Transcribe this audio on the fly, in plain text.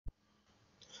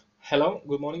Hello,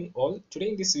 good morning all.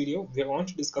 Today in this video, we are going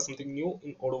to discuss something new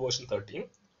in Odoo version 13.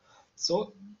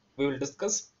 So we will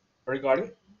discuss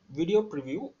regarding video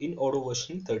preview in Odoo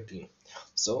version 13.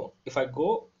 So if I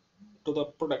go to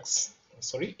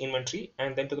the inventory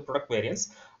and then to the product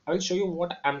variants, I will show you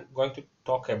what I'm going to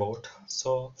talk about.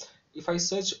 So if I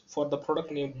search for the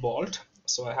product name Bolt,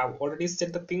 so I have already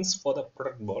set the things for the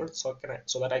product Bolt, so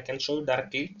that I can show you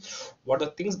directly what are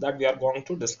the things that we are going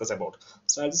to discuss about.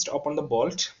 So I'll just open the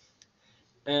Bolt,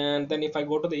 and then if I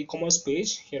go to the e-commerce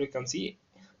page, here you can see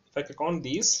if I click on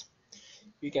these,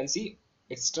 you can see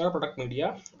extra product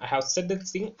media. I have set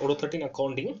this thing Odoo13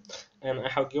 accounting, and I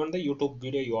have given the YouTube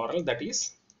video URL, that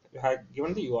is I have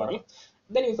given the URL.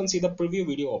 Then you can see the preview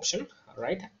video option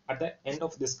right at the end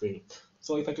of the screen.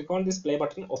 So if I click on this play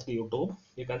button of the YouTube,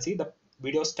 you can see the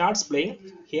video starts playing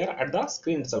here at the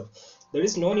screen itself. There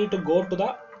is no need to go to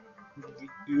the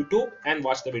YouTube and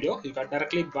watch the video. You can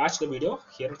directly watch the video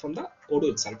here from the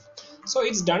Odoo itself. So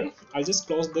it's done. I'll just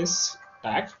close this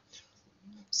tag.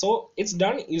 So it's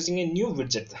done using a new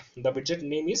widget. The widget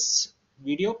name is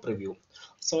video preview.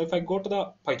 So if I go to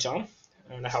the PyCharm,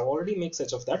 and I have already made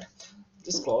search of that,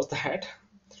 just close that.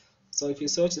 So if you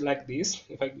search like this,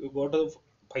 if I go to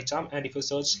PyCharm and if you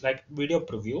search like video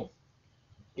preview,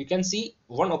 you can see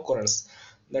one occurrence,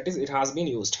 that is it has been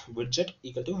used widget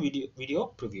equal to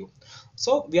video preview.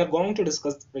 So we are going to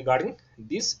discuss regarding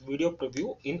this video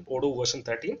preview in Odoo version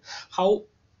 13, how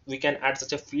we can add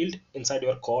such a field inside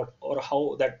your code, or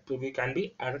how that preview can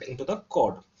be added into the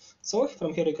code. So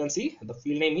from here you can see the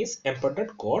field name is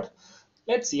embedded code.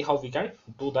 Let's see how we can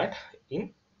do that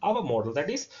in our model, that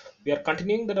is we are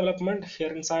continuing the development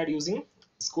here inside using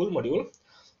school module.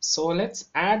 So let's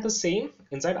add the same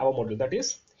inside our module, that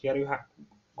is here you have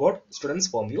got students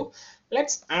form view.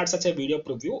 Let's add such a video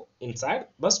preview inside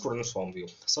the students form view.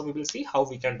 So we will see how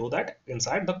we can do that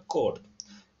inside the code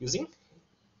using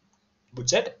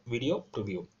widget video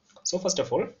preview. So first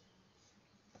of all,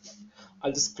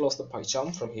 I'll just close the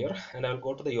PyCharm from here, and I'll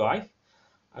go to the UI.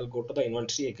 I'll go to the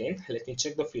inventory again. Let me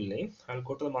check the field name. I'll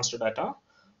go to the master data,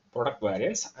 product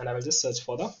variants, and I will just search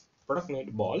for the product name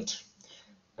Bolt,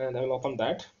 and I will open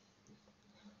that.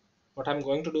 What I'm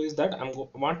going to do is that I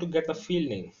want to get the field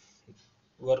name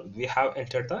where we have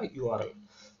entered the URL.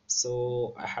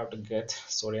 So I have to get,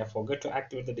 sorry, I forgot to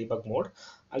activate the debug mode.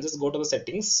 I'll just go to the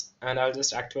settings and I'll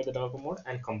just activate the developer mode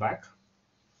and come back.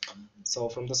 So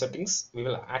from the settings, we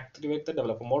will activate the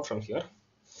developer mode from here.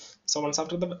 So once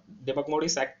after the debug mode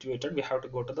is activated, we have to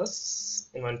go to the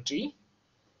inventory,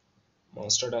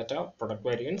 master data, product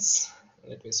variants.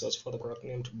 Let me search for the product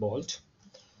named Bolt.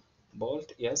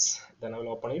 Yes, then I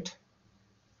will open it,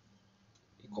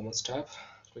 e-commerce tab,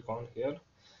 click on here,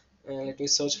 and let me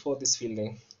search for this field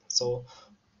name. So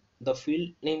the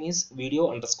field name is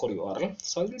video underscore URL.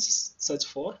 So I will just search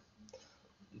for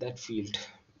that field,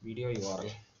 video URL.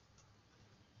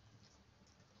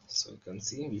 So you can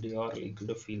see video URL equal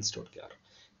to fields.char.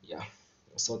 Yeah,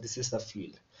 so this is the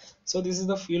field. So this is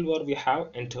the field where we have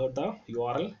entered the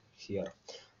URL here.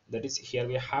 That is, here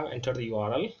we have entered the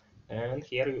URL, and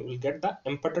here we will get the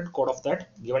embedded code of that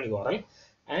given URL,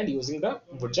 and using the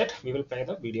widget we will play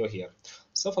the video here.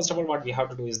 So first of all, what we have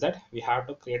to do is that we have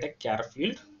to create a char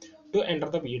field to enter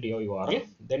the video URL.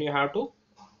 Then you have to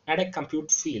add a compute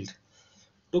field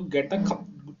to get the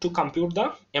to compute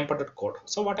the embedded code.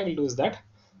 So what I will do is that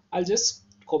I'll just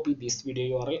copy this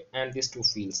video URL and these two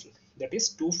fields. That is,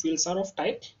 two fields are of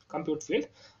type compute field.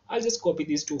 I'll just copy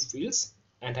these two fields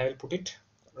and I will put it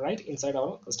right inside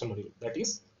our custom module, that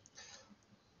is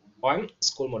on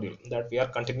school module that we are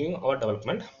continuing our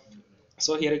development.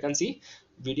 So here you can see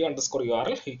video underscore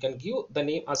URL. You can give the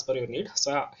name as per your need.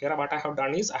 So here what I have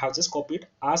done is I have just copied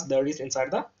as there is inside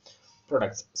the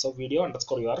products. So video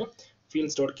underscore URL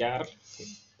fields.char,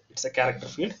 it's a character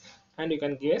field, and you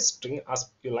can give a string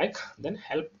as you like. Then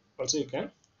help also you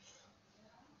can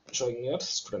showing your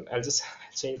student. I'll just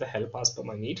change the help as per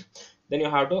my need. Then you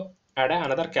have to add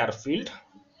another char field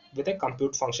with a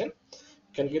compute function.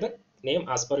 You can give the name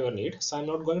as per your need. So I'm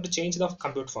not going to change the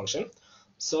compute function.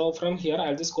 So from here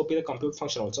I'll just copy the compute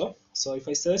function also. So if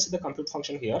I search the compute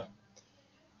function here,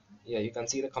 yeah, you can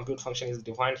see the compute function is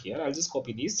defined here. I'll just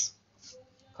copy this,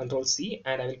 Control C,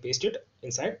 and I will paste it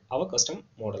inside our custom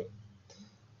model.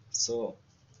 So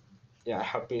yeah, I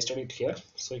have pasted it here.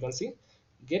 So you can see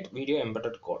get video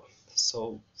embedded code.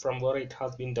 So from where it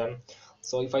has been done.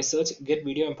 So if I search get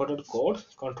video embedded code,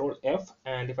 Control F,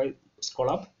 and if I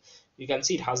scroll up, you can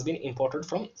see it has been imported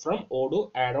from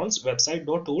Odoo add-ons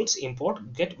website.tools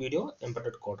import get video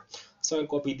embedded code. So I'll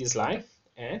copy this line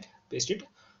and paste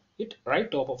it right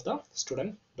top of the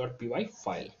student.py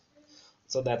file.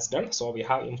 So that's done. So we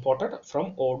have imported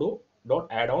from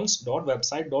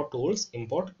odoo.addons.website.tools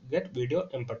import get video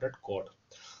embedded code.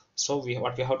 So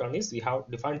what we have done is we have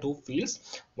defined two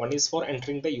fields. One is for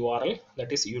entering the URL,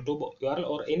 that is YouTube URL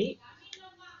or any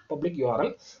public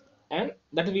URL, and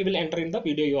that we will enter in the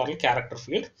video URL character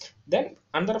field. Then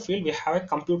another field we have a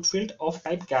compute field of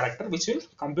type character which will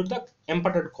compute the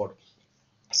embedded code.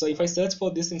 So if I search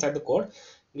for this inside the code,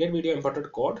 get video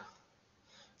embedded code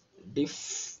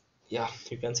diff, yeah,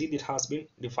 you can see it has been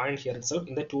defined here itself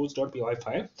in the tools.py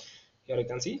file. Here you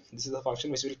can see this is the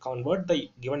function which will convert the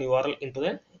given URL into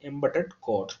an embedded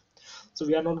code. So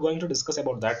we are not going to discuss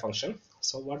about that function.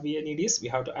 So what we need is we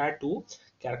have to add two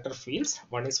character fields.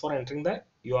 One is for entering the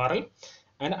URL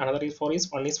and another is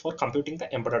one is for computing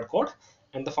the embedded code.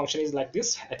 And the function is like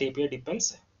this: at API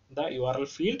depends the URL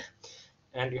field,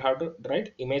 and you have to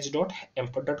write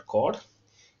image.embedded code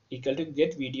equal to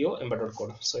get video embedded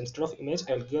code. So instead of image,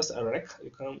 I will give us a rec.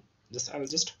 You can just, I will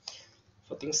just,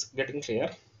 for things getting clear,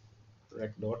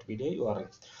 rec dot video URL.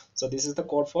 So this is the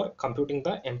code for computing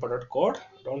the embedded code.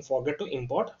 Don't forget to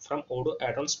import from odoo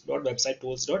addons.website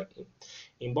tools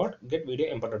import get video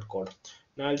embedded code.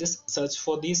 Now I'll just search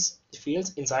for these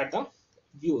fields inside the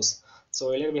views.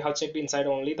 So earlier we have checked inside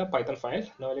only the Python file.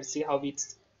 Now let's see how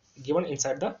it's given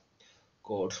inside the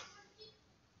code.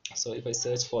 So if I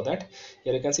search for that,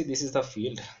 here you can see this is the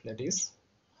field, that is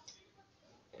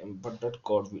embedded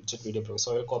code widget video pro.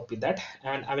 So I will copy that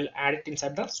and I will add it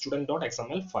inside the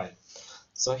student.xml file.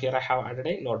 So here I have added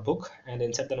a notebook, and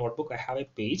inside the notebook I have a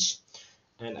page,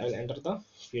 and I will enter the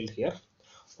field here.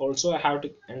 Also I have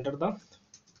to enter the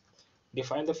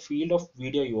define the field of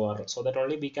video URL, so that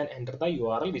only we can enter the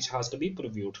URL which has to be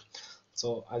previewed.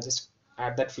 So I'll just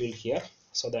add that field here.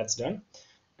 So that's done,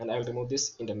 and I'll remove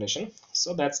this indentation.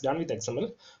 So that's done with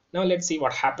XML. Now let's see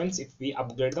what happens if we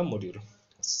upgrade the module.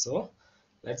 So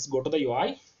let's go to the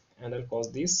UI and I'll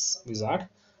close this wizard.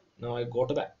 Now I go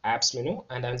to the apps menu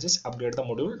and I'll just upgrade the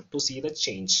module to see the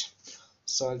change.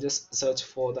 So I'll just search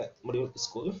for the module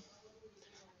school,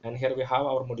 and here we have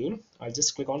our module. I'll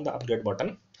just click on the upgrade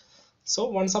button. So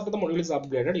once after the module is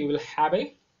upgraded, you will have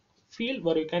a field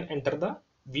where you can enter the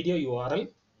video URL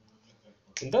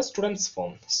in the students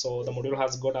form. So the module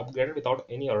has got upgraded without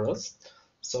any errors.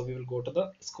 So we will go to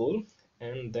the school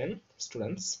and then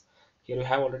students. Here we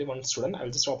have already one student. I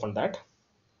will just open that,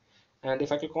 and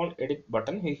if I click on edit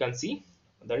button, you can see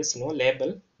there is no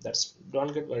label. That's,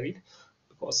 don't get worried,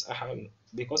 because I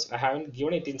haven't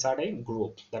given it inside a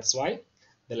group. That's why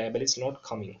the label is not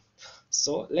coming.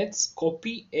 So let's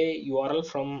copy a URL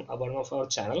from one of our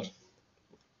channel.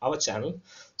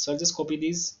 So I'll just copy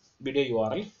this video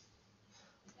URL.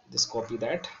 Just copy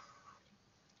that,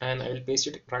 and I will paste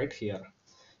it right here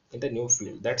in the new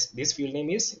field. That's, this field name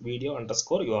is video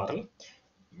underscore URL,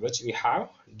 which we have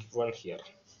given here.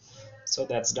 So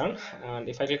that's done, and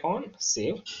if I click on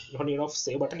save, no need of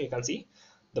save button, you can see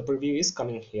the preview is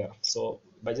coming here. So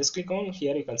by just click on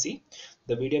here, you can see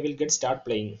the video will get start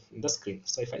playing in the screen.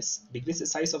 So if I decrease the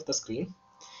size of the screen,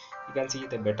 you can see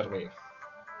the better way.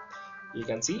 You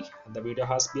can see the video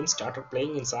has been started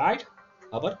playing inside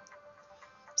our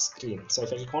screen. So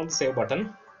if I click on the save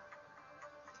button,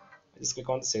 just click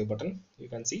on the save button, you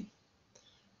can see,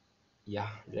 yeah,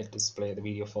 let us play the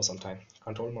video for some time.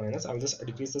 Control minus, I'll just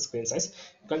decrease the screen size.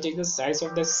 You can change the size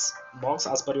of this box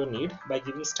as per your need by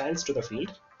giving styles to the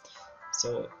field.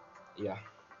 So yeah,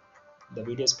 the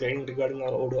video is playing regarding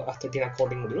our Odoo13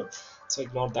 accounting module, so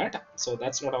ignore that. So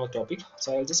that's not our topic.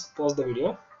 So I'll just pause the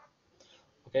video.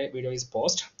 Okay, video is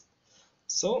paused.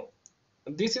 So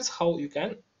this is how you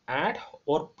can add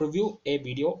or preview a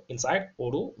video inside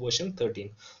Odoo version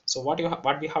 13. So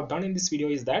what we have done in this video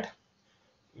is that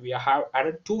we have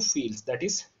added two fields, that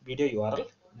is video URL.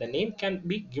 The name can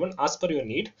be given as per your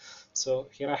need. So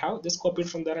here I have just copied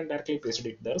from there and directly pasted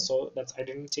it there. So that's, I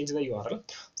didn't change the URL.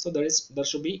 So there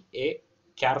should be a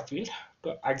char field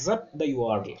to accept the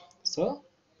URL. So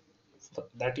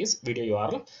that is video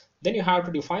URL. Then you have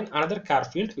to define another char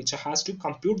field which has to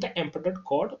compute the embedded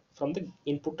code from the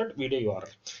inputted video URL.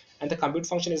 And the compute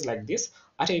function is like this: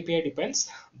 at API depends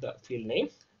the field name,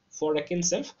 for rec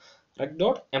itself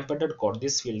rec.embedded code,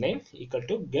 this field name equal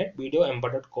to get video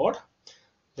embedded code.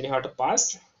 Then you have to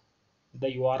pass the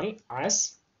URL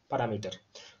as parameter.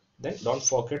 Then don't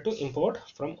forget to import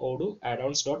from odoo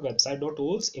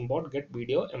addons.website.tools import get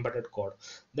video embedded code.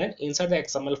 Then inside the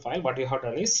XML file, what we have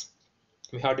done is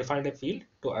we have defined a field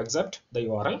to accept the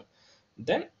URL.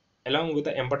 Then along with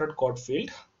the embedded code field,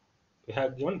 we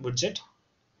have given widget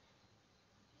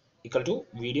equal to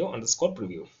video underscore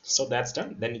preview. So that's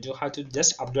done. Then you have to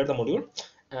just update the module,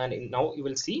 and now you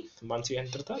will see, once you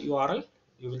enter the URL,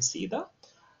 you will see the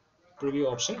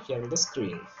preview option here in the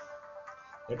screen.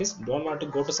 That is, don't want to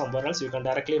go to somewhere else, you can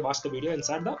directly watch the video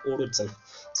inside the Odoo itself.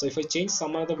 So if I change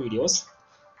some of the videos,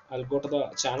 I'll go to the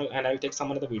channel and I'll take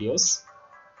some of the videos.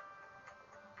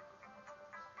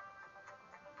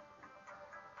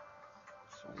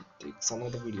 If I take some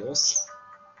of the videos,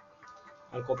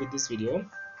 I'll copy this video,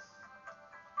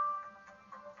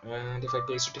 and if I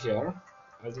paste it here,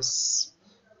 I'll just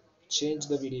change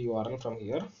the video URL from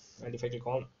here, and if I click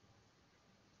on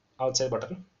outside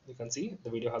button, you can see the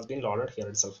video has been loaded here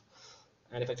itself.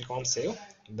 And if I click on save,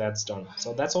 that's done.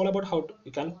 So that's all about how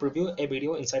you can preview a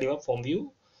video inside your form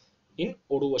view in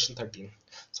Odoo version 13.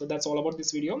 So that's all about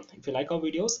this video. If you like our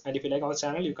videos and if you like our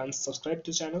channel, you can subscribe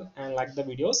to the channel and like the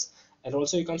videos, and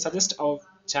also you can suggest our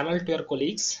channel to your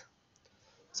colleagues.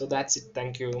 So that's it.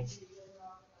 Thank you.